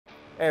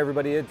Hey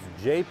everybody, it's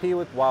JP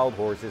with Wild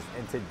Horses,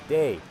 and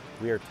today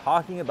we are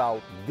talking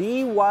about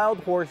the Wild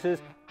Horses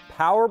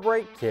Power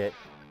Brake Kit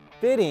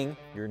fitting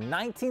your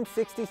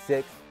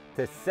 1966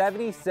 to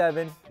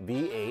 77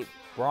 V8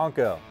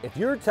 Bronco. If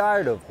you're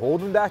tired of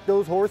holding back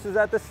those horses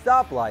at the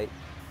stoplight,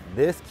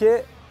 this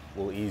kit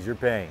will ease your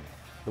pain.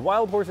 The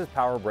Wild Horses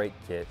Power Brake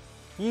Kit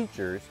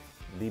features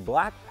the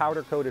black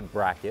powder-coated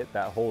bracket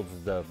that holds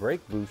the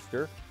brake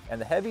booster and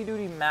the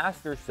heavy-duty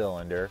master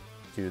cylinder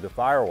to the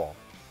firewall.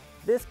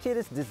 This kit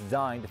is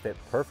designed to fit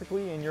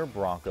perfectly in your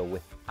Bronco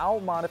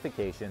without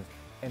modifications,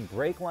 and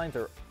brake lines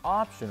are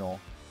optional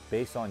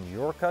based on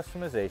your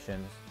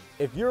customizations.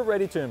 If you're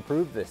ready to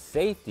improve the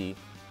safety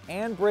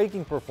and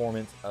braking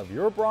performance of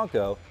your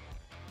Bronco,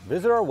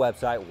 visit our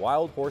website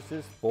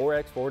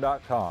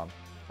wildhorses4x4.com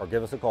or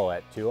give us a call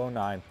at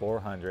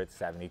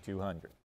 209-400-7200.